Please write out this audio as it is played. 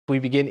We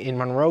begin in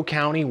Monroe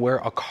County, where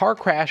a car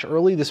crash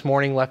early this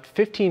morning left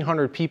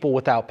 1,500 people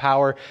without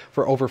power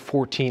for over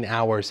 14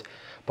 hours.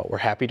 But we're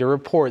happy to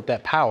report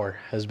that power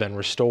has been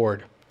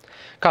restored.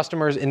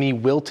 Customers in the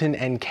Wilton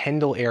and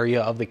Kendall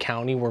area of the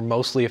county were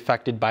mostly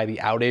affected by the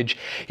outage.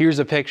 Here's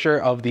a picture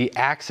of the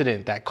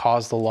accident that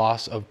caused the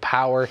loss of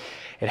power.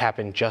 It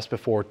happened just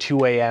before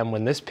 2 a.m.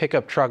 when this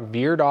pickup truck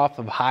veered off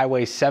of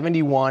Highway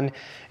 71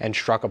 and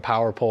struck a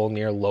power pole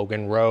near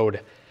Logan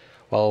Road.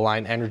 While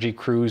Alliant Energy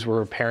crews were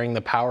repairing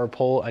the power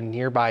pole, a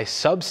nearby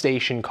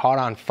substation caught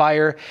on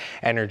fire.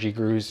 Energy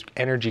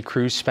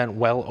crews spent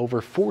well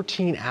over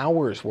 14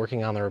 hours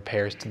working on the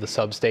repairs to the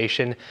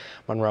substation.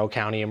 Monroe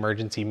County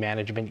Emergency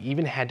Management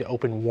even had to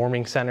open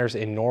warming centers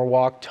in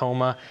Norwalk,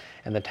 Tomah,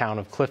 and the town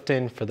of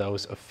Clifton for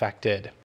those affected.